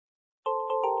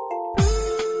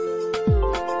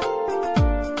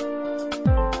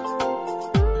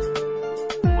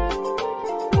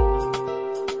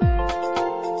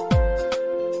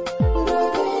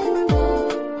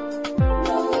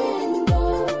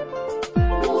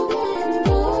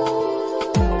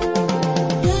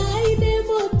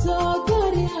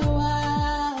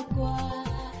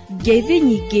ngeithi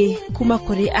nyingĩ kuma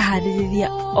kũrĩ aharĩrĩria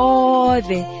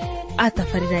othe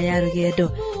atabarĩra ya rũgendo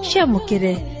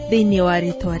ciamũkĩre thĩinĩ wa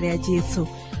rĩtwa rĩa Jesũ.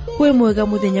 Wĩ mwega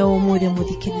mũthenya wa ũmũthĩ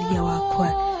mũthikĩrĩria wakwa,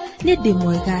 nĩ ndĩ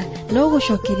mwega na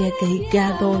ũgũcokeria Ngai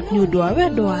ngatho nĩ ũndũ wa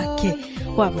wendo wake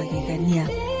wa magegania.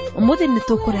 Ũmũthĩ nĩ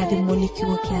tũkũrathimwo nĩ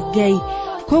kiugo kĩa Ngai,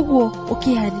 koguo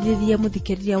ũkĩharĩrĩria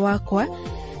mũthikĩrĩria wakwa,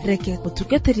 reke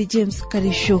mũtungatĩri James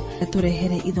Karisho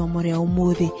atũrehere ithomo rĩa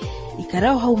ũmũthĩ.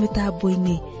 Ikara hau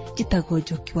mĩtambo-inĩ, njĩtagwo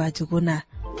Njoki wa Njũgũna.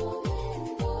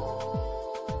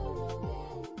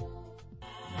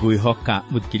 Ngwĩhoka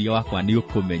mũthikĩrĩria wakwa nĩ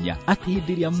ũkũmenya atĩ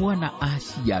hĩndĩ ĩrĩa mwana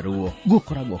aciarwo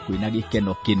gũkoragwo kwĩna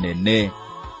gĩkeno kĩnene.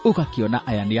 Ũgakĩona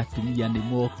aya nĩ atumia nĩ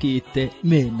mokĩte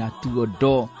mena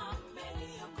tuondo.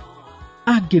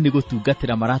 Angĩ nĩ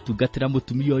gũtungatĩra maratungatĩra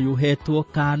mũtumia ũyũ hetwo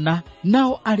kana,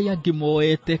 nao arĩa angĩ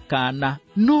moete kana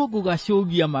no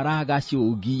gũgacũgia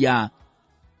maragacũgia,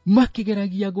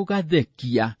 makĩgeragia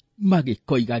gũgathekia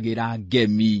magĩkoigagĩra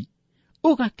ngemi.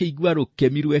 Ũgakĩigua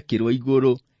rũkemi rwekĩrwo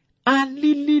igũrũ,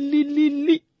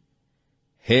 alilililili.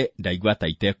 He, ndaigua ta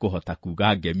itekũhota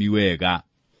kuga ngemi wega.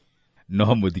 No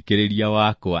mũthikĩrĩria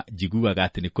wakwa, njiguaga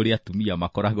atĩ nĩ kũrĩ atumia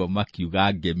makoragwo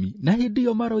makiuga ngemi, na hĩndĩ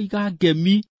ĩyo maroiga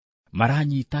ngemi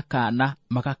maranyita kana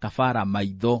magakabara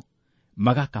maitho,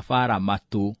 magakabara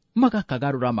matũ,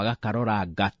 magakagarũra magakarora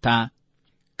ngata,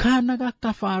 kana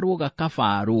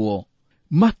gakabarwo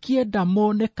makĩenda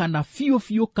mone kana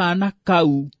biũ kana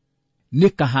kau nĩ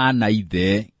kahana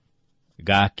ithe.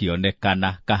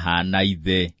 Gakĩonekana kahana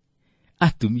ithe,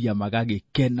 atumia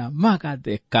magagĩkena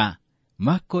magatheka,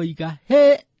 makoiga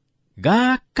he,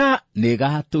 gaka nĩ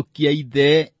gatũkia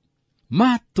ithe,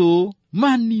 matũ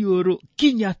maniũrũ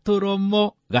kinya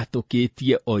tũromo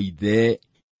gatũkĩtie o ithe.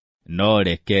 No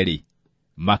rekeri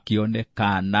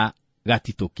makĩonekana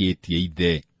gatitũkĩtie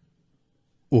ithe.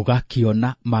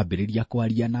 Ũgakĩona mambĩrĩria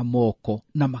kwaria na moko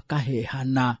na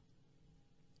makahehana.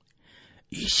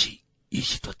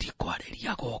 Ici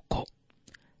tũtikwarĩria goko,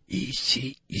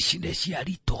 ici nĩ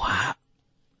ciaritũha.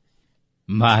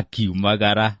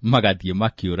 Makiumagara magathiĩ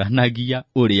makĩũranagia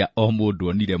ũrĩa o mũndũ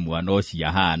onire mwana ũcio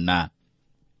ahana.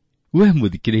 We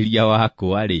mũthikĩrĩria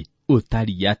wakwa-rĩ,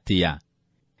 ũtari atĩa?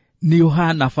 Nĩ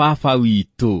ũhana baba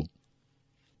witũ?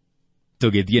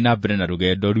 Tũgĩthiĩ na mbere na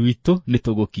rũgendo rwitũ, nĩ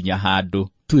tũgũkinya handũ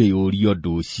twĩyũrie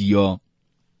ũndũ ũcio.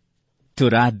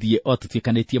 Tũrathiĩ o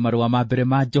tũtuĩkanĩtie marũa ma mbere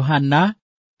ma Johana,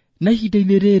 na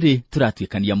ihinda-inĩ rĩrĩ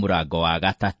tũratuĩkania mũrango wa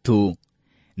 3.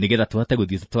 Nĩgetha tũhote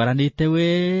gũthiĩ tũtwaranĩte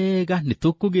wega, nĩ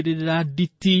tũkũgĩrĩrĩra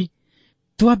nditi,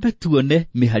 twambe tuone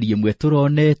mĩhari ĩmwe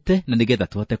tũronete, na nĩgetha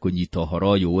tũhote kũnyita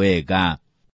ũhoro ũyũ wega.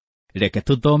 Reke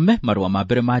tũthome marũa ma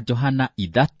mbere ma Johana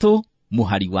 3,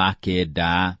 mũhari wa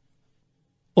 9.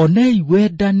 Onei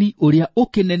wendani ũrĩa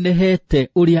ũkĩnenehete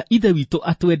ũrĩa ithe witũ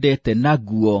atwendete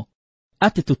naguo,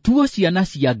 atĩ tũtuo ciana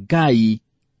cia Ngai,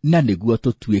 na nĩguo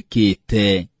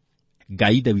tũtuĩkĩte.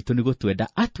 Ngai ithe witũ nĩ gũtwenda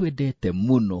atwendete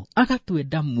mũno,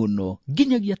 agatwenda mũno,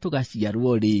 nginyagia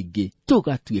tũgaciarwo rĩngĩ,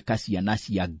 tũgatuĩka ciana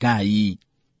cia Ngai.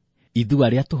 Ithuĩ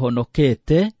arĩa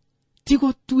tũhonokete, ti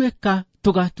gũtuĩka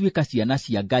tũgatuĩka ciana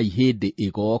cia Ngai hĩndĩ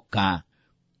ĩgoka.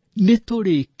 Nĩ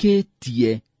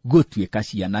tũrĩkĩtie gũtuĩka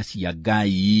ciana cia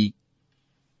Ngai.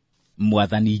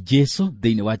 Mwathani Jesũ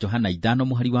thĩinĩ wa Johana 5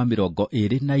 mũhari wa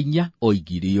 24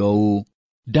 oigire ũũ: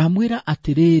 ndamwĩra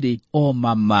atĩrĩrĩ, o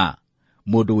mama,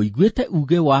 mũndũ ũiguĩte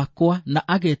uge wakwa na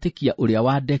agetĩkia ũrĩa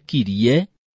wandekirie,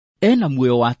 ena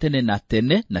muoyo wa tene na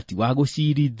tene, na ti wa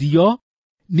gũciirithio,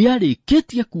 nĩ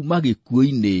arĩkĩtie kuma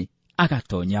gĩkuũ-inĩ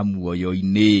agatonya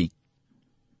muoyo-inĩ.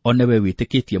 One we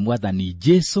wĩtĩkĩtie Mwathani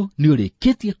Jesũ, nĩ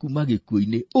ũrĩkĩtie kuma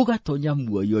gĩkuũ-inĩ ũgatonya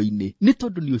muoyo-inĩ, nĩ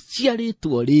tondũ nĩ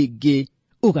ũciarĩtwo rĩngĩ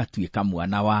ũgatuĩka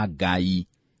mwana wa Ngai.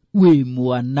 Wĩ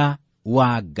mwana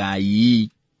wa Ngai.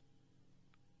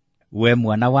 We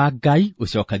mwana wa Ngai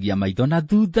ũcokagia maitho na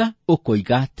thutha,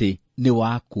 ũkoiga atĩ nĩ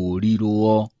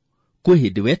wakũũrirwo. Kwĩ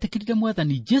hĩndĩ wetĩkĩrire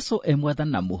Mwathani Jesũ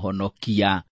mwathani na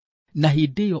mũhonokia, na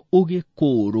hĩndĩ ĩyo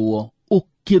ũgĩkũũrwo,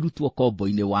 ũkĩrutwo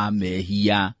kombo-inĩ wa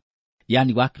mehia.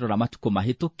 Yani wakĩrora matukũ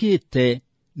mahĩtũkĩte,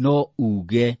 no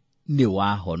uge nĩ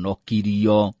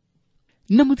wahonokirio.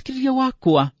 Na mũthikĩrĩria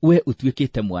wakwa, we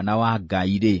ũtuĩkĩte mwana wa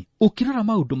Ngai-rĩ, ũkĩrora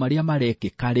maũndũ marĩa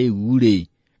marekĩka rĩu-rĩ,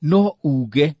 no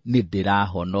uge nĩ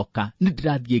ndĩrahonoka, nĩ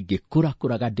ndĩrathiĩ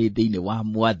ngĩkũrakũraga thĩinĩ wa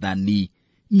Mwathani,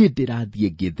 nĩ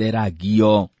ndĩrathiĩ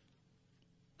ngĩtheragio.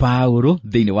 Paulo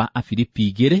thĩinĩ wa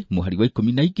Afilipi 2 mũhari wa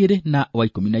 12 na wa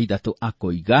 13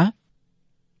 akoiga: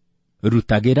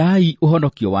 rutagĩrai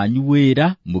ũhonokio wanyu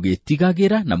wĩra,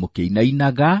 mũgĩtigagĩra na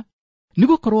mũkĩinainaga,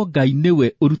 nĩgũkorwo Ngai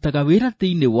nĩwe ũrutaga wĩra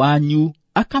thĩinĩ wanyu,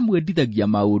 akamwendithagia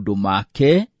maũndũ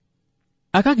make,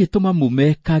 agagĩtũma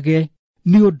mũmekage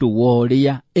nĩ ũndũ wa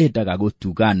ũrĩa endaga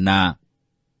gũtugana.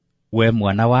 We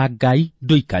mwana wa Ngai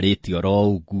nduikarĩte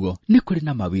oro ũguo, nĩ kũrĩ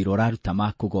na mawĩra ũraruta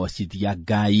ma kũgocithia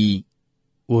Ngai.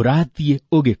 Ũrathiĩ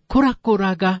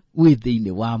ũgĩkũrakũraga wĩ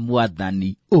thĩinĩ wa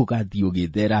Mwathani, ũgathiĩ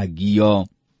ũgĩtheragio.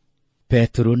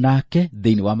 Petro nake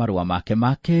thĩinĩ wa marũa make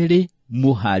ma kerĩ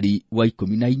mũhari wa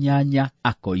 18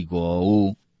 akoiga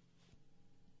ũũ: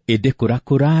 Ĩndĩ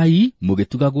kũrakũrai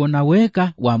mũgĩtugagwo na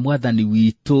wega wa Mwathani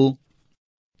witũ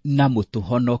na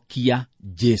mũtũhonokia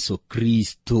Jesu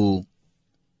Kristo.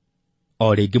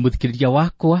 O rĩngĩ mũthikĩrĩria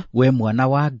wakwa, we mwana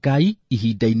wa Ngai,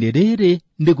 ihinda-inĩ rĩrĩ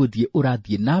nĩ gũthiĩ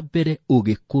ũrathiĩ na mbere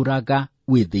ũgĩkũraga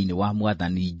wĩ thĩinĩ wa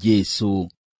Mwathani Jesu.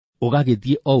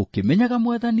 Ũgagĩthiĩ o ũkĩmenyaga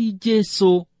Mwathani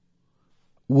Jesu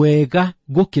wega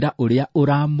gũkĩra ũrĩa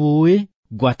ũramũĩ,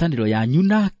 ngwatanĩro yanyu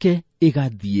nake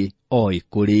ĩgathiĩ o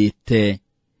ĩkũrĩte.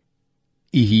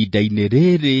 Ihinda-inĩ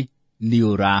rĩrĩ nĩ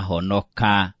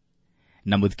ũrahonoka.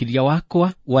 Na mũthikĩrĩria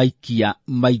wakwa, waikia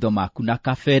maitho maku na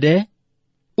kabere,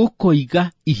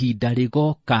 ũkoiga ihinda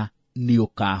rĩgoka nĩ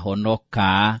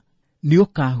ũkahonoka, nĩ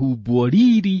ũkahumbwo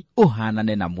riri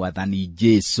ũhanane na Mwathani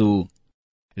Jesu.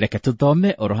 Reke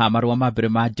tũthome oroha marũa ma mbere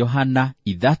ma Johana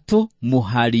 3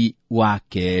 mũhari wa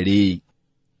 2.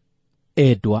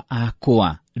 Endwa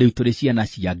akwa, rĩu tũrĩ ciana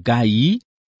cia Ngai,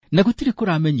 na gũtirĩ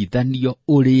kũramenyithanio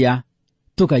ũrĩa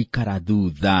tũgaikara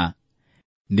thutha.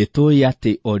 Nĩtũĩ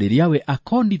atĩ o rĩrĩa we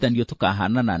akonithanio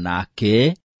tũkahanana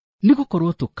nake, nĩ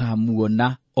gũkorwo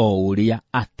tũkamuona o ũrĩa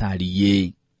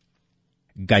atariĩ.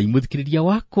 Ngai mũthikĩrĩria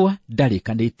wakwa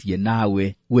ndarĩkanĩtie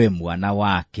nawe, we mwana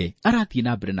wake. Arathiĩ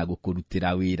na mbere na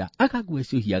gũkũrutĩra wĩra,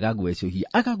 agagwecũhia,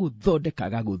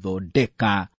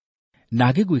 agagũthondeka.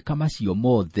 Na agĩgwĩka macio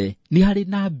mothe, nĩ harĩ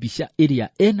na mbica ĩrĩa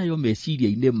enayo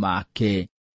meciria-inĩ make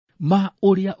ma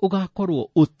ũrĩa ũgakorwo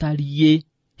ũtariĩ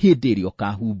hĩndĩ ĩrĩa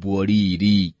ũkahumbwo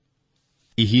riri.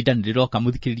 Ihinda nĩ rĩroka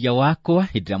mũthikĩrĩria wakwa,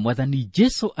 hĩndĩ ĩrĩa Mwathani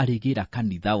Jesu arĩgĩra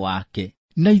kanitha wake,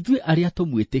 na ithuĩ arĩa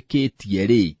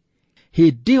tũmwĩtĩkĩtie-rĩ,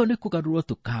 hĩndĩ ĩyo nĩ kũgarũrwo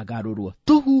tũkagarũrwo,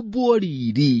 tũhumbwo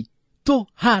riri,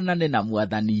 tũhanane na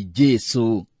Mwathani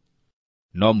Jesu.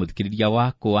 No mũthikĩrĩria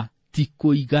wakwa, ti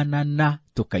kũiganana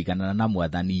tũkaiganana na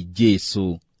Mwathani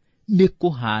Jesu, nĩ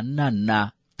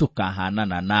kũhanana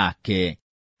tũkahanana nake.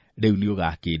 Rĩu nĩ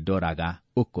ũgakĩndoraga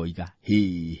ũkoiga,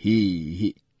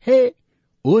 he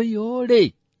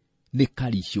ũyũ-rĩ nĩ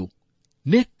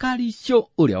Karicũ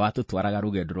ũrĩa watũtwaraga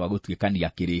rũgendo rwa gũtuĩkania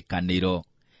kĩrĩkanĩro.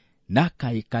 Na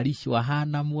kaĩ Karicũ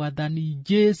ahana Mwathani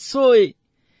Jesu?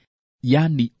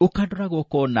 Yani ũkandoraga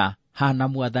ũkona hana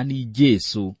Mwathani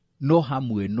Jesu, no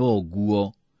hamwe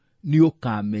noguo nĩ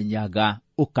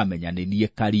ũkamenya nĩ niĩ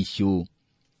Karicũ.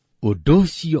 Ũndũ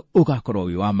ũcio ũgakorwo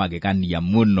wĩ wa magegania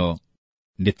mũno.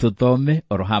 Nĩtũthome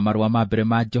oroha marũa ma mbere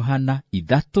ma Johana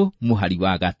 3 mũhari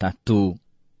wa 3.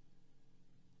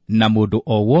 Na mũndũ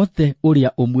o wothe ũrĩa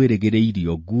ũmwĩrĩgĩrĩire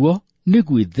ũguo nĩ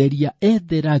gwĩtheria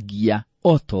etheragia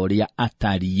o ta ũrĩa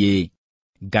atariĩ.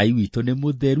 Ngai witũ nĩ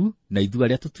mũtheru, na ithuĩ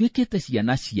arĩa tũtuĩkĩte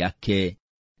ciana ciake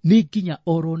nĩ nginya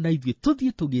oro na ithuĩ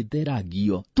tũthiĩ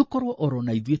tũgĩtheragio, tũkorwo oro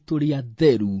na ithuĩ tũrĩ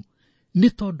atheru, nĩ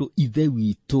tondũ ithe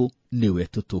witũ nĩwe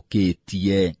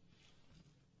tũtũkĩtie.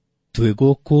 Twĩ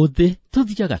gũkũ thĩ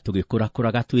tũthiaga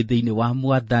tũgĩkũrakũraga twĩ thĩinĩ wa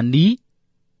Mwathani,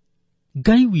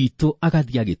 Ngai witũ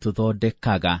agathiĩ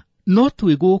agĩtũthondekaga, no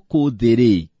twĩ gũkũ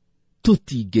thĩ-rĩ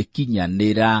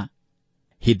tũtingĩkinyanĩra.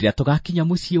 Hĩndĩ ĩrĩa tũgakinya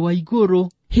mũciĩ wa igũrũ,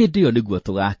 hĩndĩ ĩyo nĩguo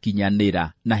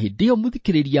tũgakinyanĩra, na hĩndĩ ĩyo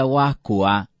mũthikĩrĩria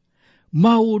wakwa,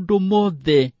 maũndũ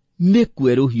mothe nĩ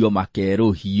kwerũhio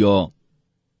makerũhio.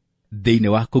 Thĩinĩ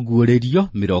wa Kũguũrĩrio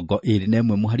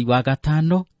 21 mũhari wa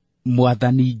 5,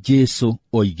 Mwathani Jesu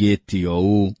oigĩte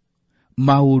ũũ: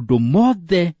 maũndũ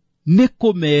mothe nĩ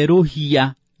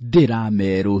kũmerũhia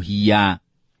ndĩramerũhia.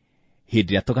 Hĩndĩ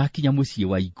ĩrĩa tũgakinya mũciĩ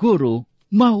wa igũrũ,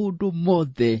 maũndũ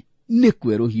mothe nĩ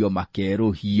kwerũhio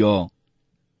makerũhio.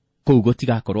 Kũu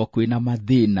gũtigakorwo kwĩna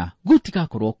mathĩna,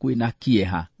 gũtigakorwo kwĩna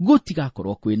kĩeha,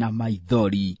 gũtigakorwo kwĩna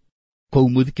maithori. Kũu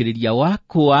mũthikĩrĩria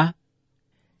wakwa,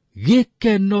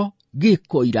 gĩkeno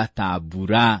gĩkoira ta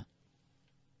mbura.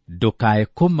 Ndũkae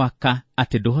kũmaka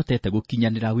atĩ ndũhotete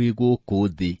gũkinyanĩra wĩ gũkũ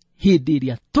thĩ. Hĩndĩ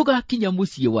ĩrĩa tũgakinya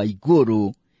mũciĩ wa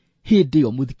igũrũ, hĩndĩ ĩyo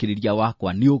mũthikĩrĩria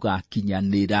wakwa nĩ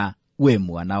ũgakinyanĩra, we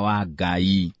mwana wa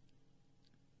Ngai.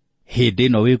 Hĩndĩ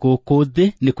ĩno wĩ gũkũ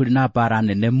thĩ nĩ kũrĩ na mbara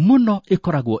nene mũno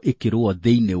ĩkoragwo ĩkĩrũo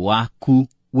thĩinĩ waku,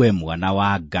 we mwana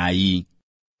wa Ngai.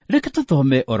 Reke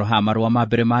tũthome oroha marũa ma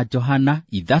mbere ma Johana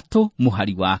 3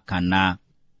 mũhari wa 4.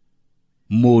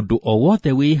 Mũndũ o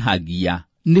wothe wĩhagia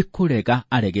nĩ kũrega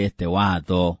aregete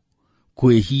watho.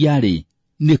 Kwĩhia-rĩ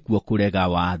nĩkuo kũrega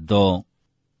watho.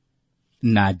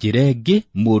 Na njĩra ĩngĩ,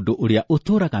 mũndũ ũrĩa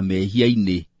ũtũũraga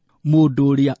mehia-inĩ, mũndũ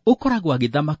ũrĩa ũkoragwo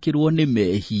agĩthamakĩrwo nĩ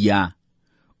mehia,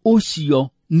 ũcio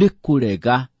nĩ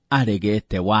kũrega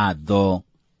aregete watho.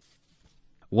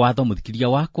 Watho mũthikĩrĩria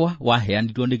wakwa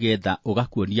waheanirwo nĩgetha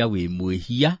ũgakuonia wĩ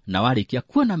mwĩhia, na warĩkia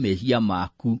kuona mehia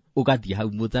maku ũgathiĩ hau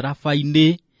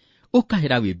mũtharaba-inĩ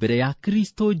ũkahera wĩ mbere ya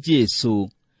Kristo Jesu,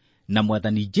 na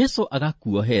Mwathani Jesu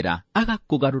agakuohera,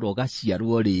 agakũgarũra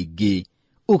ũgaciarwo rĩngĩ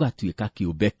ũgatuĩka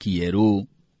kĩũmbe kĩerũ.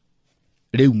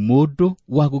 Rĩu mũndũ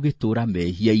wa gũgĩtũũra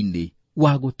mehia-inĩ,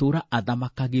 wa gũtũũra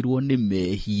athamakagĩrwo nĩ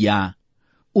mehia,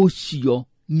 ũcio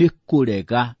nĩ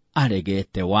kũrega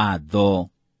aregete watho.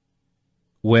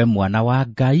 We mwana wa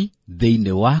Ngai,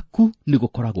 thĩinĩ waku nĩ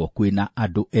gũkoragwo kwĩna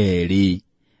andũ erĩ.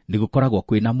 Nĩ gũkoragwo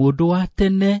kwĩna mũndũ wa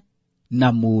tene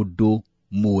na mũndũ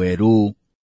mwerũ.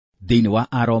 Thĩinĩ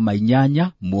wa Aroma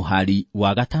 8 mũhari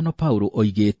wa 5 Paulo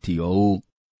oigĩte ũũ: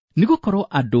 nĩ gũkorwo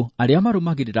andũ arĩa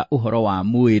marũmagĩrĩra ũhoro wa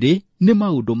mwĩrĩ nĩ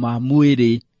maũndũ ma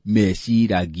mwĩrĩ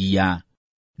meciragia,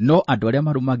 no andũ arĩa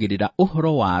marũmagĩrĩra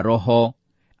ũhoro wa roho,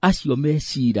 acio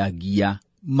meciragia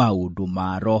maũndũ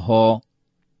ma roho.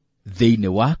 Thĩinĩ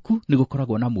waku nĩ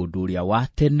gũkoragwo na mũndũ ũrĩa wa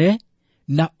tene,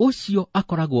 na ũcio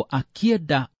akoragwo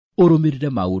akĩenda ũrũmĩrĩre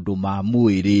maũndũ ma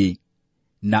mwĩrĩ.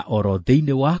 Na oro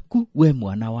thĩinĩ waku, we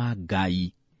mwana wa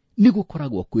Ngai, nĩ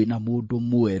gũkoragwo kwĩna mũndũ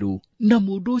mwerũ, na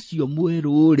mũndũ ũcio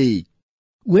mwerũ-rĩ,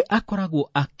 we akoragwo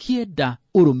akĩenda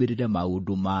ũrũmĩrĩre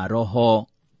maũndũ ma roho.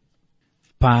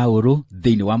 Paulo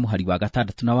thĩinĩ wa mũhari wa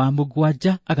 6 na wa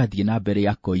 7 agathiĩ na mbere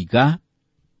ya koiga: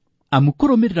 amu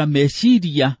kũrũmĩrĩra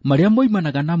meciria marĩa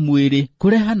moimanaga na mwĩrĩ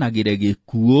kũrehanagĩre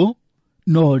gĩkuũ,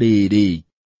 no rĩrĩ,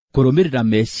 kũrũmĩrĩra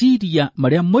meciria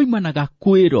marĩa moimanaga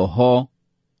kwĩ roho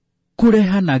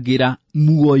kũrehanagĩra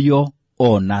muoyo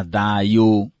ona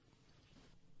thayũ.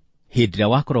 Hĩndĩ ĩrĩa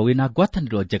wakorwo wĩna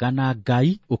ngwatanĩro njega na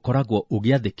Ngai, ũkoragwo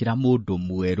ũgĩathĩkĩra mũndũ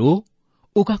mwerũ,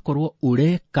 ũgakorwo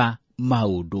ũreka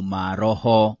maũndũ ma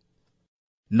roho.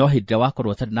 No hĩndĩ ĩrĩa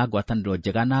wakorwo ũtarĩ na ngwatanĩro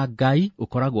njega na Ngai,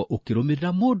 ũkoragwo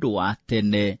ũkĩrũmĩrĩra mũndũ wa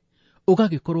tene,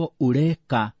 ũgagĩkorwo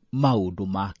ũreka maũndũ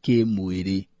ma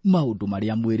kĩmwĩrĩ, maũndũ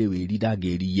marĩa mwĩrĩ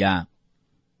wĩriragĩria.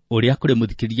 Ũrĩa kũrĩ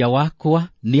mũthikĩrĩria wakwa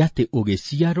nĩ atĩ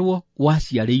ũgĩciarwo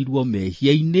waciarĩirwo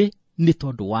mehia-inĩ nĩ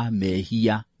tondũ wa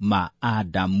mehia ma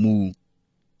Adamu.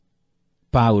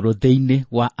 Paulo thĩinĩ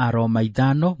wa Aroma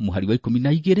 5 mũhari wa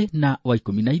 12 na wa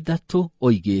 13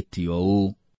 oigĩte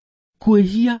ũũ: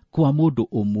 kwĩhia kwa mũndũ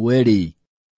ũmwe-rĩ,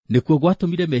 nĩkuo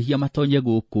gwatũmire mehia matonye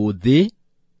gũkũ thĩ,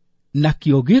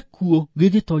 nakĩo gĩkuũ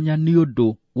gĩgĩtonya nĩ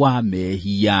ũndũ wa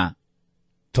mehia.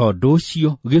 Tondũ ũcio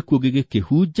gĩkuũ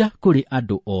gĩgĩkĩhunja kũrĩ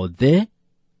andũ othe,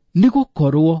 nĩ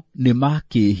gũkorwo nĩ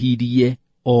makĩĩhirie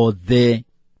othe.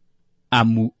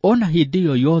 Amu ona hĩndĩ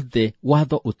ĩyo yothe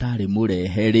watho ũtarĩ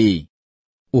mũrehe-rĩ,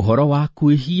 ũhoro wa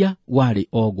kwĩhia warĩ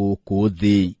o gũkũ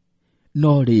thĩ.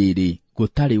 No rĩrĩ,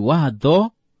 gũtarĩ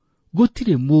watho,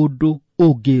 gũtirĩ mũndũ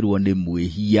ũngĩrwo nĩ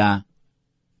mwĩhia.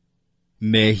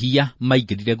 Mehia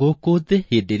maingĩrire gũkũ thĩ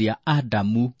hĩndĩ ĩrĩa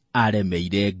Adamu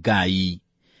aremeire Ngai.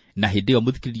 Na hĩndĩ ĩyo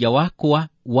mũthikĩrĩria wakwa,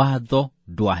 watho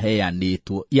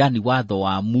ndwaheanĩtwo, yani watho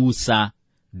wa Musa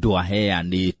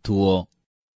ndwaheanĩtwo.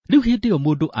 Rĩu hĩndĩ ĩyo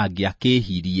mũndũ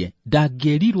angĩakĩhirie,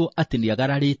 ndangĩerirwo atĩ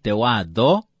nĩagararĩte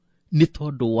watho, nĩ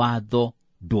tondũ watho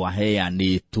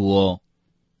ndwaheanĩtwo.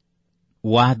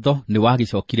 Watho nĩ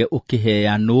wagĩcokire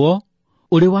ũkĩheanwo,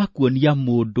 ũrĩ wa kuonia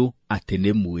mũndũ atĩ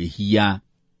nĩ mwĩhia.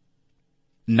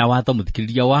 Na watho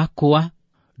mũthikĩrĩria wakwa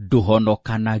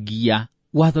ndũhonokanagia.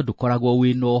 Watho ndũkoragwo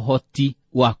wĩna ũhoti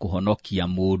wa kũhonokia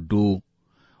mũndũ.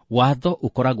 Watho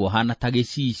ũkoragwo hana ta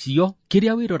gĩcicio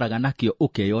kĩrĩa wĩroraga nakĩo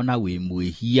ũkeyona wĩ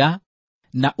mwĩhia,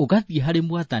 na ũgathiĩ harĩ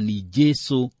Mwathani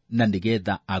Jesu na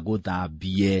nĩgetha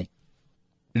agũthambie.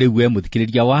 Rĩu we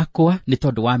mũthikĩrĩria wakwa, nĩ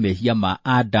tondũ wa mehia ma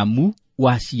Adamu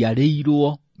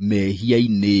waciarĩirwo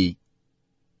mehia-inĩ.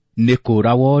 Nĩ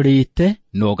kũũra worĩte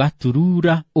na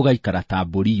ũgaturura ũgaikara ta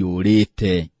mbũri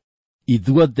yũrĩte.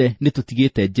 Ithuothe nĩ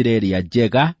tũtigĩte njĩra ĩrĩa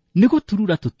njega, nĩ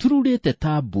gũturura tũtururĩte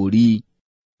ta mbũri.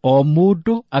 O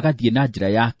mũndũ agathiĩ na njĩra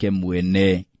yake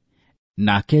mwene.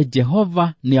 Nake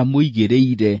Jehova nĩ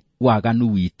amũigĩrĩire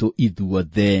waganu witũ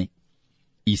ithuothe.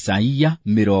 Isaia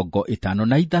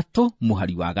 53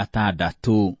 mũhari wa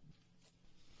 6.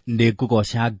 Nĩ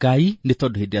ngũgoca Ngai nĩ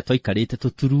tondũ hĩndĩ ĩrĩa twaikarĩte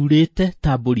tũtururĩte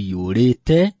ta mbũri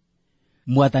yũrĩte,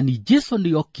 Mwathani Jesu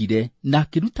nĩ okire na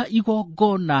akĩruta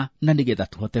igongona na nĩgetha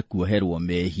tũhote kuoherwo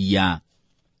mehia.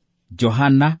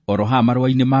 Johana oroha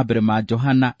marũa-inĩ ma mbere ma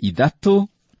Johana 3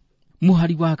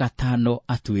 mũhari wa 5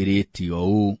 atwĩrĩte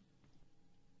ũũ: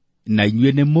 na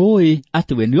inyuĩ nĩ mũĩ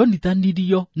atĩ we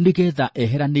nĩonithanirio nĩgetha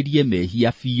eheranĩrie mehia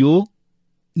biũ,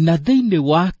 na thĩinĩ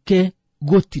wake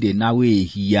gũtirĩ na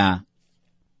wĩhia.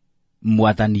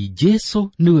 Mwathani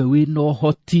Jesu nĩwe wĩna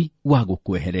ũhoti wa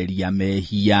gũkwehereria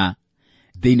mehia.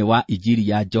 Thĩinĩ wa Injili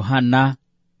ya Johana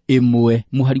 1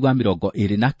 mũhari wa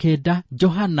 29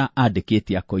 Johana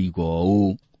andĩkĩte akoiga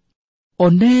ũũ: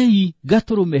 onei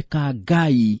gatũrũme ka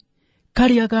Ngai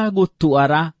karĩa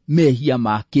gagũtwara mehia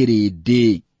ma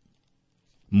kĩrĩndĩ.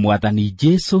 Mwathani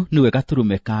Jesu nĩwe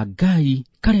gatũrũme ka Ngai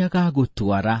karĩa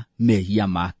gagũtwara mehia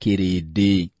ma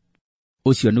kĩrĩndĩ.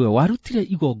 Ũcio nĩwe warutire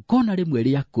igongona rĩmwe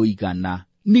rĩa kũigana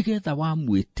nĩgetha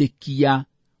wamwĩtĩkia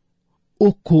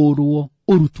ũkũrwo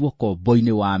ũrutwo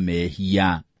kombo-inĩ wa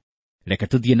mehia. Reke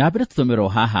tũthiĩ na mbere tũthomero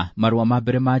haha marũa ma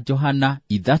mbere ma Johana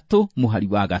 3 mũhari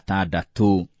wa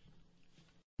 6.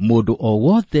 Mũndũ o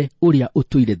wothe ũrĩa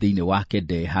ũtũire thĩinĩ wake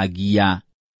ndehagia,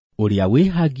 ũrĩa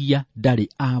wĩhagia ndarĩ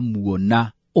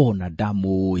amuona ona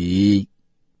ndamũĩ.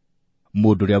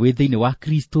 Mũndũ ũrĩa wĩ thĩinĩ wa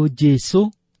Kristo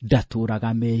Jesu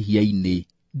ndatũũraga mehia-inĩ,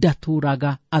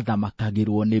 ndatũũraga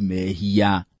athamakagĩrwo nĩ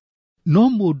mehia. No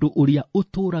mũndũ ũrĩa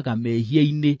ũtũũraga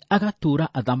mehia-inĩ agatũũra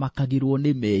athamakagĩrwo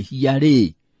nĩ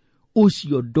mehia-rĩ,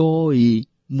 ũcio ndoĩ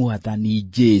Mwathani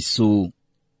Jesu.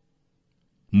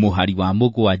 Mũhari wa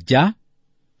 7.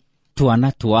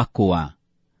 Twana twakwa,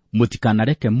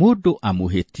 mũtikanareke mũndũ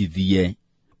amũhĩtithie.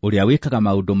 Ũrĩa wĩkaga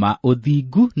maũndũ ma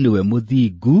ũthingu nĩwe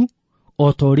mũthingu,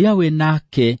 o ta ũrĩa we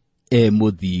nake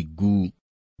mũthingu.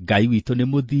 Ngai witũ nĩ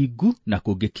mũthingu, na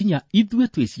kũngĩkinya ithuĩ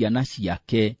twĩ ciana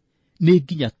ciake, nĩ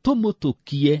nginya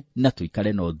tũmũtũkie na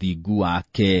tũikare na ũthingu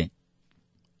wake.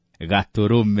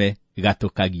 Gatũrũme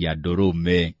gatũkagia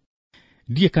ndũrũme.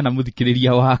 Ndiĩ kana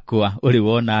mũthikĩrĩria wakwa ũrĩ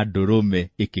wona ndũrũme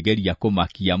ĩkĩgeria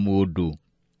kũmakia mũndũ,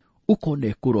 ũkona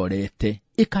ĩkũrorete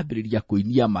ĩkambĩrĩria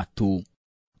kũinia matũ,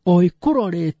 o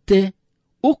ĩkũrorete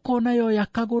ũkona yoya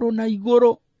kagũrũ na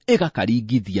igũrũ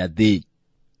ĩgakaringithia thĩ.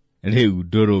 Rĩu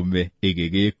ndũrũme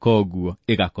ĩgĩgĩka ũguo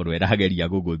ĩgakorwo ĩrageria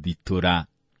gũgũthitũra.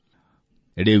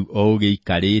 Rĩu o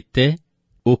ũgĩikarĩte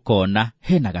ũkona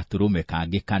hena gatũrũme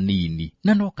kangĩ kanini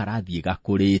na no karathiĩ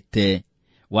gakũrĩte.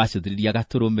 Wacũthĩrĩria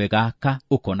gatũrũme gaka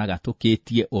ũkona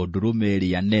gatũkĩtie o ndũrũme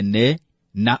ĩrĩa nene,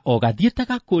 na o gathiĩte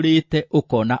gakũrĩte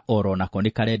ũkona oronako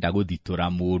nĩ karenda gũthitũra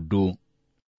mũndũ.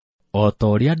 O ta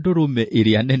ũrĩa ndũrũme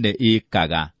ĩrĩa nene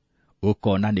ĩkaga,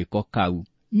 ũkona nĩko kau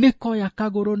nĩkoya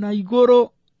kagũrũ na igũrũ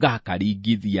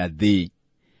gakaringithia thĩ.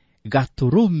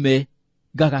 Gatũrũme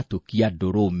gagatũkia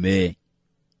ndũrũme.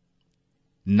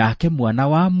 Nake mwana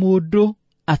wa mũndũ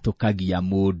atũkagia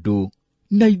mũndũ.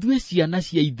 Na ithuĩ ciana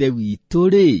cia ithe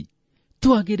witũ-rĩ,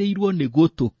 twagĩrĩirwo nĩ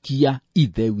gũtũkia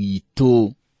ithe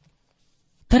witũ.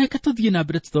 Tareke tũthiĩ na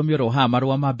mbere tũthome oro haha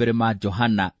marũa ma mbere ma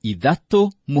Johana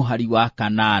 3 mũhari wa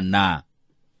 8.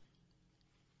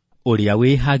 Ũrĩa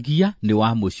wĩhagia nĩ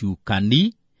wa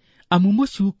mũcukani, amu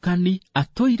mũcukani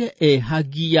atũire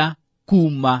ehagia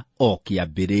kuma o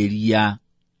kĩambĩrĩria.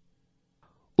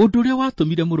 Ũndũ ũrĩa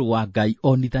watũmire mũrũ wa Ngai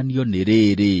onithanio nĩ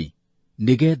rĩrĩ,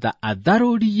 nĩgetha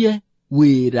atharũrie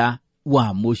wĩra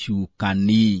wa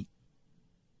mũcukani.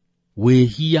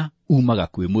 Wĩhia umaga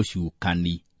kwĩ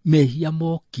mũcukani, mehia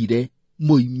mokire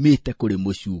moimĩte kũrĩ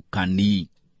mũcukani.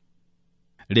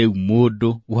 Rĩu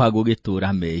mũndũ wa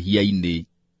gũgĩtũũra mehia-inĩ,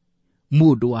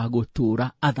 mũndũ wa gũtũũra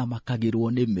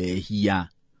athamakagĩrwo nĩ mehia,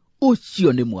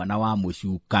 ũcio nĩ mwana wa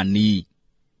mũcukani.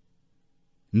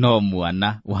 No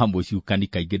mwana wa mũcukani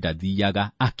kaingĩ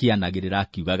ndathiaga akĩanagĩrĩra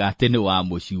akiugaga atĩ nĩ wa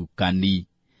mũcukani.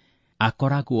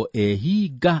 Akoragwo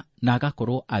ehinga na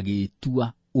agakorwo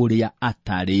agĩtua ũrĩa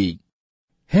atarĩ.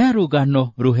 He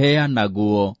rũgano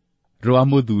rũheanagwo rwa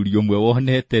mũthuri ũmwe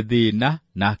wonete thĩna,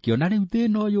 na akĩona rĩu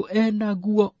thĩna ũyũ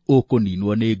enaguo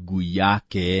ũkũninwo nĩ ngui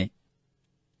yake.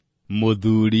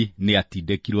 Mũthuri nĩ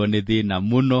atindĩkirwo nĩ thĩna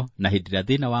mũno, na hĩndĩ ĩrĩa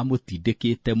thĩna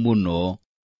wamũtindĩkĩte mũno,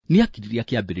 nĩ akiririe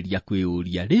akĩambĩrĩria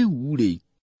kwĩũria, rĩu-rĩ,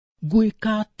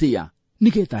 ngwĩka atĩa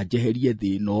nĩgetha njeherie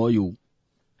thĩna ũyũ?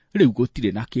 Rĩu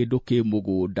gũtirĩ na kĩndũ kĩ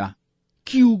mũgũnda,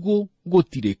 kiugũ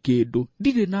gũtirĩ kĩndũ,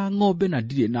 ndirĩ na ng'ombe na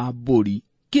ndirĩ na mbũri,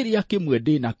 kĩrĩa kĩmwe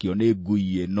ndĩnakĩo nĩ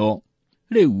ngui ĩno.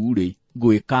 Rĩu-rĩ,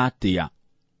 ngwĩka atĩa?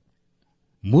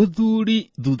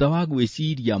 Mũthuri thutha wa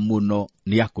gwĩciria mũno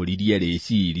nĩ akũririe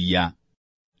rĩciria.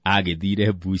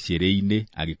 Agĩthire mbucĩrĩ-inĩ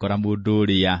agĩkora mũndũ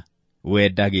ũrĩa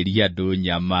wendagĩria andũ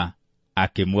nyama,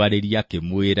 akĩmwarĩria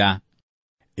akĩmwĩra,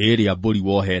 ĩrĩa mbũri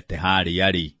wohete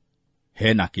harĩa-rĩ,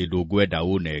 hena kĩndũ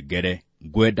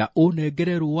ngwenda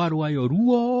ũnengere rũa rwayo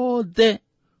ruothe,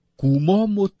 kuma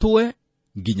mũtwe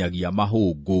nginyagia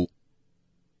mahũngũ.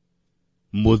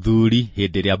 Mũthuri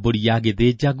hĩndĩ ĩrĩa mbũri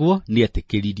yagĩthĩnjagwo nĩ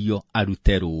etĩkĩririo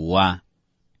arute rũa.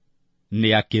 Nĩ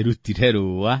akĩrutire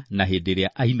rũa, na hĩndĩ ĩrĩa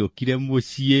ainũkire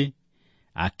mũciĩ,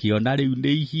 akĩona rĩu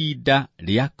nĩ ihinda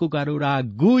rĩa kũgarũra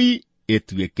ngui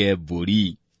ĩtuĩke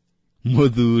mbũri.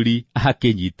 Mũthuri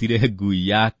akĩnyitire ngui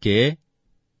yake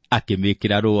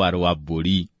akĩmĩkĩra rũa rwa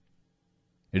mbũri.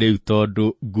 Rĩu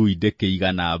tondũ ngui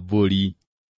ndĩkĩigana mbũri,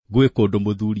 Gwĩ kũndũ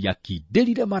mũthuri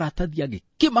akindĩrire maratathi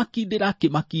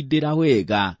akĩmakindĩra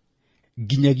wega.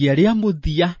 Nginyagia rĩa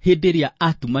mũthia hĩndĩ ĩrĩa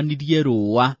atumanirie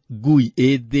rũũa ngui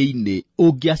thĩinĩ,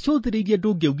 ũngĩacũthĩrĩirie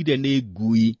ndũngĩaugire nĩ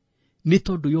ngui, nĩ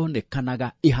tondũ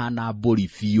yonekanaga ĩhana mbũri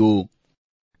biũ.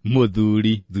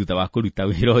 Mũthuri thutha wa kũruta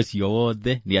wĩra ũcio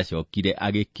wothe nĩacokire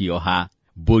agĩkĩoha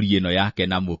mbũri ĩno yake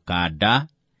na mũkanda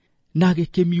na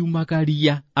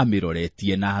agĩkĩmiumagaria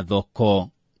amĩroretie na thoko.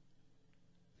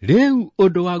 Rĩu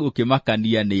ũndũ wa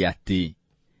gũkĩmakania nĩ atĩ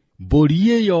mbũri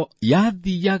ĩyo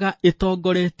yathiaga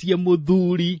ĩtongoretie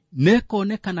mũthuri na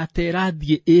ĩkonekana ta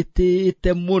ĩrathiĩ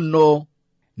ĩtĩĩte mũno,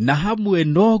 na hamwe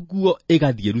noguo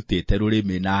ĩgathiĩ rutĩte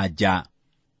rũrĩmĩ na nja.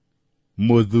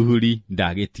 Mũthuri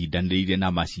ndagĩtindanĩrĩire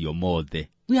na macio mothe,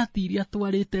 we athiire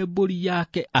atwarĩte mbũri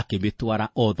yake akĩmĩtwara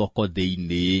o thoko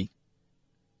thĩinĩ.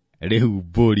 Rĩu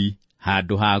mbũri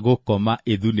handũ ha gũkoma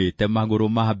ĩthunĩte magũrũ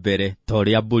ma mbere ta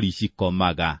ũrĩa mbũri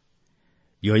cikomaga,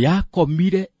 yo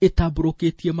yakomire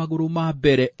ĩtambũrũkĩtie magũrũ ma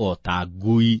mbere o ta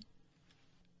ngui.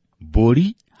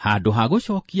 Mbũri handũ ha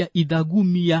gũcokia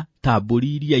ithagumia ta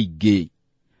mbũri iria ingĩ,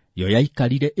 yo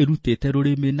yaikarire ĩrutĩte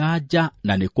rũrĩmĩ na nja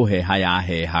na nĩ kũheha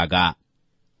yahehaga.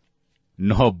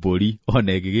 No mbũri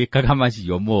ona ĩgĩgĩkaga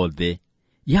macio mothe,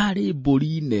 yarĩ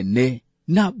mbũri nene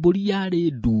na mbũri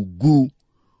yarĩ ndungu.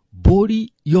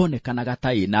 Mbũri yonekanaga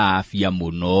ta ĩna afya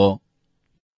mũno.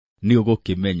 Nĩ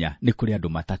ũgũkĩmenya nĩ kũrĩ andũ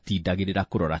matatindagĩrĩra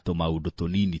kũrora tũmaũndũ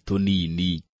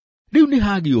tũnini. Rĩu nĩ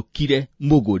hagĩũkire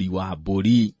mũgũri wa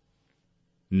mbũri,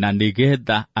 na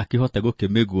nĩgetha akĩhote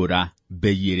gũkĩmĩgũra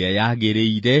bei ĩrĩa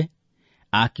yagĩrĩire,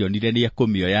 akĩonire nĩ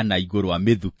ekũmĩoya na igũrũ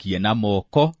amĩthukie na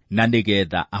moko, na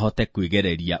nĩgetha ahote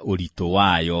kwĩgereria ũritũ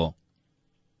wayo.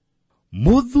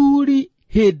 Mũthuri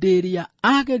hĩndĩ ĩrĩa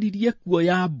ageririe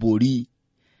kuoya mbũri,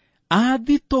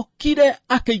 athitũkire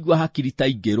akĩigua hakiri ta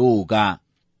ingĩrũga.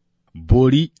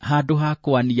 Mbũri handũ ha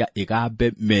kwania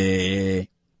ĩgambe mee,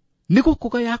 nĩ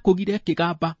gũkũga yakũgire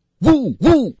ĩkĩgamba wuu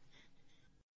wuu.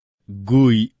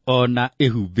 Ngui ona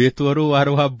ĩhumbĩtwo rũũa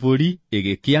rwa mbũri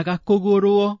ĩgĩkĩaga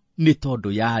kũgũrwo nĩ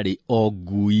tondũ yarĩ o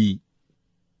ngui.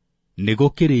 Nĩ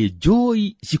gũkĩrĩ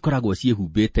njũi cikoragwo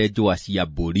ciĩhumbĩte njũa cia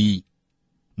mbũri.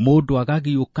 Mũndũ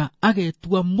agagĩũka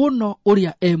agetua mũno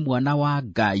ũrĩa mwana wa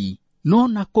Ngai, no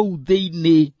na kũu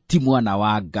thĩinĩ ti mwana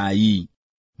wa Ngai.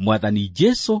 Mwathani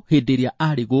Jesũ hĩndĩ ĩrĩa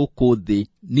arĩ gũkũ thĩ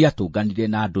nĩatũnganire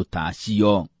na andũ ta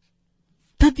acio.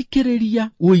 Tathikĩrĩria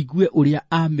ũigue ũrĩa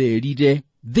amerire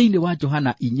thĩinĩ wa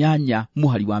Johana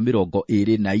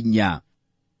 8:24.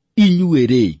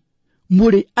 Inyuĩ-rĩ,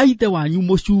 mũrĩ a ithe wanyu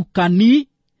mũcukani,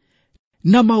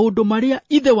 na maũndũ marĩa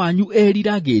ithe wanyu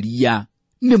eriragĩria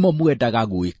nĩmo mwendaga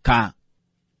gwĩka.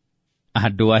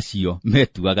 Andũ acio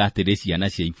metuaga atĩ nĩ ciana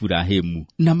cia Iburahĩmu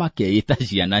na makeĩta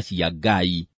ciana cia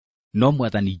Ngai. No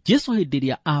Mwathani Jesũ hĩndĩ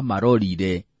ĩrĩa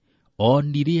amarorire,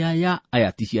 onire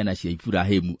aya ti ciana cia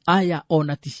Iburahĩmu, aya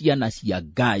ona ti ciana cia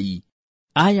Ngai,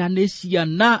 aya nĩ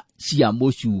ciana cia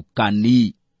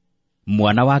mũcukani.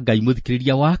 Mwana wa Ngai,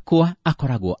 mũthikĩrĩria wakwa,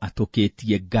 akoragwo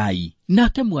atũkĩtie Ngai,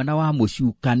 nake mwana wa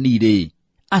mũcukani-rĩ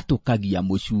atũkagia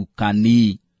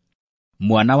mũcukani.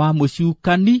 Mwana wa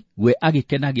mũcukani we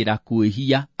agĩkenagĩra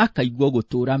kwĩhia, akaigua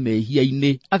gũtũũra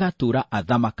mehia-inĩ, agatũũra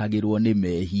athamakagĩrwo nĩ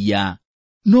mehia.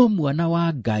 No mwana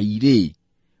wa Ngai-rĩ,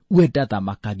 we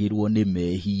ndathamakagĩrwo nĩ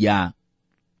mehia.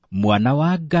 Mwana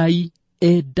wa Ngai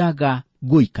endaga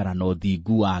gũikara na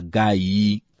ũthingu wa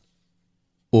Ngai.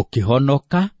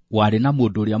 Ũkĩhonoka warĩ na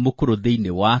mũndũ ũrĩa mũkũrũ thĩinĩ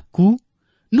waku,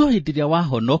 no hĩndĩ ĩrĩa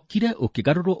wahonokire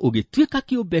ũkĩgarũrwo ũgĩtuĩka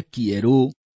kĩũmbe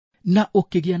kĩerũ, na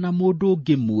ũkĩgĩa na mũndũ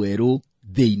ũngĩ mwerũ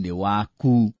thĩinĩ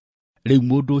waku. Rĩu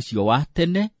mũndũ ũcio wa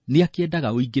tene nĩ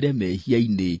akĩendaga ũingĩre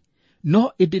mehia-inĩ,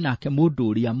 no ĩndĩ nake mũndũ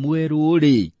ũrĩa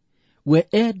mwerũ-rĩ, we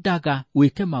endaga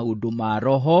wĩke maũndũ ma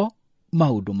roho,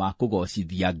 maũndũ ma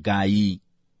kũgocithia Ngai.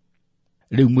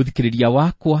 Rĩu mũthikĩrĩria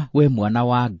wakwa, we mwana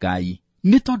wa Ngai,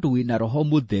 nĩ tondũ wĩna Roho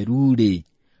Mũtheru-rĩ,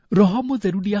 Roho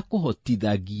Mũtheru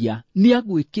nĩakũhotithagia,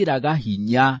 nĩagwĩkĩraga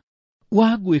hinya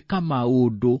wa gwĩka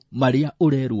maũndũ marĩa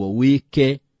ũrerwo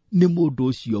wĩke nĩ mũndũ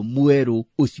ũcio mwerũ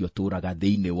ũcio tũraga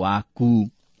thĩinĩ waku.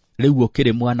 Rĩu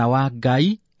ũkĩrĩ mwana wa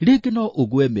Ngai, rĩngĩ no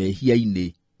ũgwe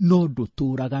mehia-inĩ, no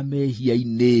ndũtũraga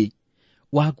mehia-inĩ.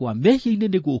 Wagwa mehia-inĩ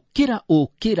nĩ gũkĩra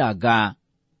ũkĩraga,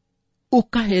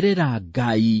 ũkaherera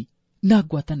Ngai, na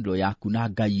ngwatanĩro yaku na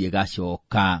Ngai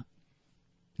ĩgacoka.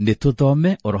 Nĩ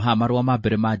tũthome oroha marũa ma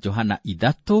mbere ma Johana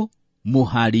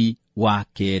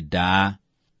 3:9.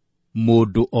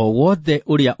 Mũndũ o wothe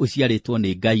ũrĩa ũciarĩtwo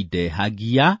nĩ Ngai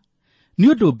ndehagia, nĩ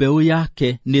ũndũ mbeũ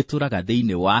yake nĩtũraga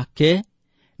thĩinĩ wake,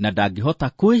 na ndangĩhota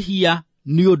kwĩhia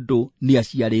nĩ ũndũ nĩ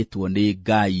aciarĩtwo nĩ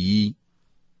Ngai.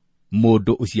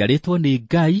 Mũndũ ũciarĩtwo nĩ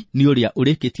Ngai nĩ ũrĩa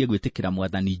ũrĩkĩtie gwĩtĩkĩra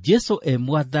Mwathani Jesũ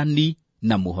Mwathani,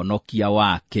 na mũhonokia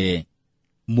wake.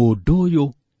 Mũndũ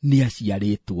ũyũ nĩ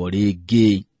aciarĩtwo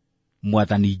rĩngĩ.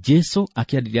 Mwathani Jesũ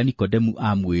akĩarĩria Nikodemu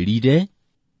amwĩrire,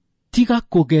 tiga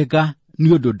kũgega nĩ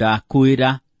ũndũ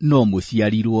ndakwĩra no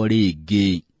mũciarirwo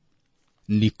rĩngĩ.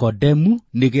 Nikodemu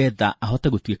nĩgetha ahote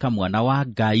gũtuĩka mwana wa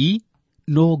Ngai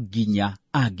no nginya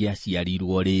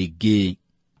angĩaciarirwo rĩngĩ.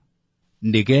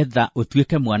 Nĩgetha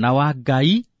ũtuĩke mwana wa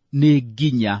Ngai nĩ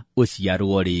nginya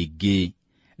ũciarwo rĩngĩ.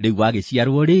 Rĩu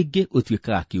wagĩciarwo rĩngĩ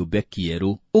ũtuĩkaga kĩũmbe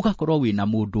kĩerũ, ũgakorwo wĩna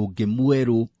mũndũ ũngĩ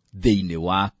mwerũ thĩinĩ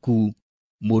waku.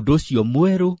 Mũndũ ũcio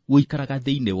mwerũ wũikaraga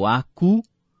thĩinĩ waku,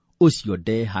 ũcio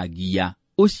ndehagia,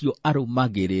 ũcio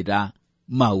arũmagĩrĩra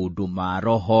maũndũ ma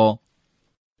roho.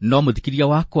 No mũthikĩria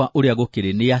wakwa ũrĩa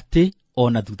gũkĩrĩ nĩ atĩ,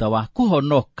 ona thutha wa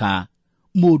kũhonoka,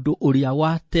 mũndũ ũrĩa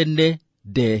wa tene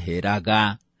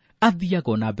ndeheraga,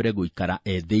 athiaga na mbere gũikara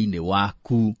thĩinĩ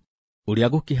waku. Ũrĩa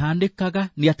gũkĩhanĩkaga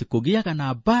nĩ atĩ kũgĩaga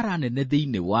na mbara nene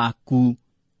thĩinĩ waku,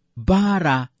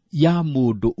 mbara ya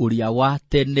mũndũ ũrĩa wa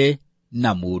tene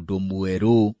na mũndũ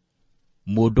mwerũ.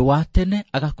 Mũndũ wa tene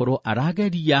agakorwo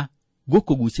arageria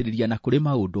gũkũgucĩrĩria na kũrĩ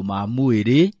maũndũ ma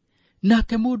mwĩrĩ,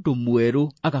 nake mũndũ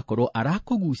mwerũ agakorwo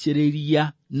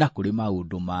arakũgucĩrĩria na kũrĩ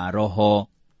maũndũ ma roho.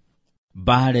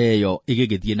 Mbara ĩyo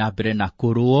ĩgĩgĩthiĩ na mbere na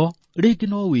kũrũo, rĩngĩ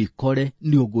no wĩkore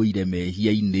nĩ ũgũire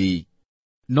mehia-inĩ.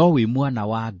 No wĩ mwana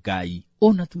wa Ngai,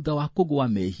 ona thutha wa kũgwa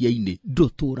mehia-inĩ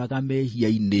ndũtũũraga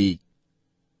mehia-inĩ.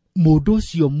 Mũndũ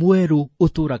ũcio mwerũ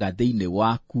ũtũũraga thĩinĩ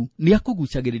waku nĩ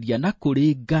akũgucagĩrĩria na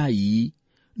kũrĩ Ngai,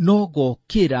 no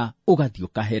gokĩra ũgathiĩ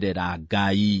ũkaherera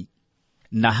Ngai.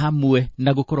 Na hamwe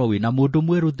na gũkorwo wĩna mũndũ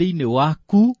mwerũ thĩinĩ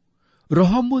waku,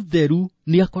 Roho Mũtheru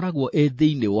nĩ akoragwo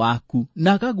thĩinĩ waku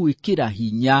na agagwĩkĩra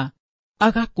hinya,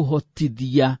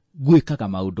 agakũhotithia gwĩkaga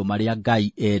maũndũ marĩa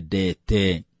Ngai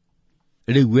endete.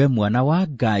 Rĩu we mwana wa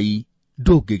Ngai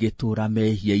ndũngĩgĩtũũra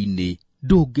mehia-inĩ,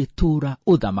 ndũngĩtũũra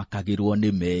ũthamakagĩrwo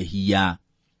nĩ mehia.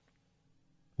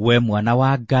 We mwana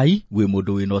wa Ngai wĩ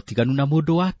mũndũ wĩna ũtiganu na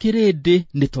mũndũ wa kĩrĩndĩ,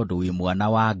 nĩ tondũ wĩ mwana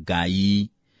wa Ngai.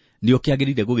 Nĩ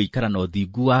ũkĩagĩrĩire gũgĩikara na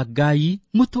ũthingu wa Ngai,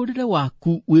 mũtũũrĩre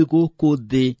waku wĩ gũkũ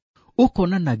thĩ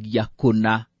ũkonanagia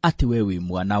kũna atĩ we wĩ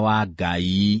mwana wa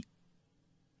Ngai.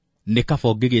 Nĩ kaba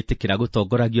ũngĩgĩtĩkĩra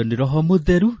gũtongoragio nĩ Roho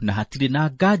Mũtheru, na hatirĩ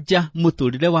na nganja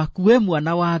mũtũũrĩre waku we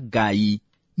mwana wa Ngai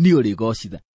nĩ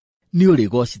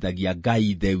ũrĩgocithagia Ngai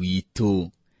Ithe witũ.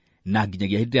 Na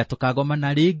nginyagia hĩndĩ ĩrĩa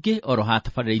tũkagomana rĩngĩ oro ha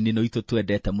tabarĩra-inĩ ĩno itũ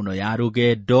twendete mũno ya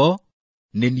rũgendo,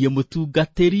 nĩ niĩ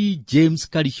mũtungatĩri James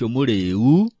Karicio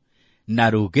Mũrĩu, na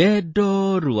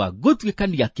rũgendo rwa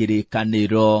gũtuĩkania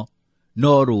kĩrĩkanĩro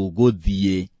no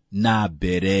rũgũthiĩ na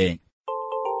mbere.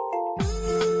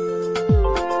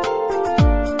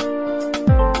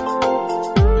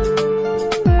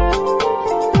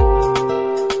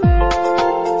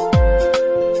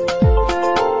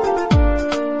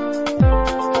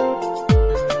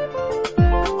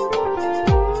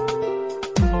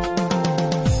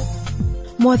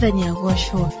 Mwathani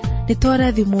agocwo, nĩ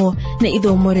twarathimwo nĩ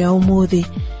ithomo rĩa ũmũthĩ.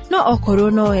 No okorwo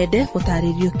no wende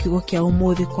gũtarĩrio kiugo kĩa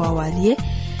ũmũthĩ kwa warie,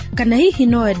 kana hihi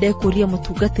no wende kũria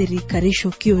mũtungatĩri Karicio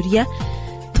kĩũria,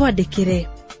 twandĩkĩre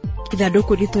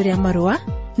ithandũkũ ritũ rĩa marũa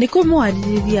nĩ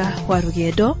kũmwarĩrĩria wa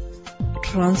rũgendo,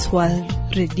 Transworld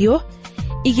Radio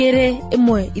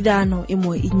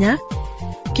 21514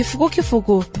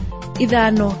 kibugu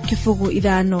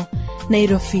 505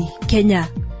 Nairobi, Kenya.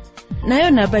 Nayo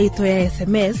namba itũ ya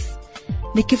SMS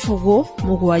nĩ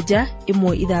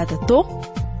 716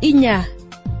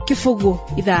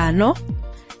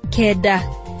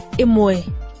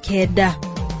 4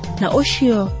 na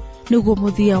ũcio nĩguo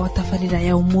mũthia wa tabarĩra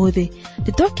ya ũmũthĩ.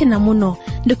 Nĩtwakena mũno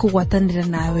nĩ kũgwatanĩra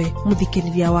nawe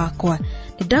mũthikĩrĩria wakwa.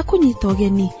 Nĩndakũnyita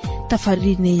ũgeni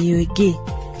tabarĩra-inĩ ĩyo ĩngĩ,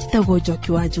 njĩtagwo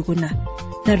Njoki wa Njũgũna,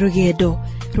 na rũgendo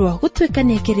rwa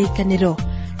gũtuĩkania kĩrĩkanĩro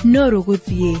no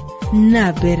rũgũthiĩ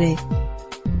na mbere.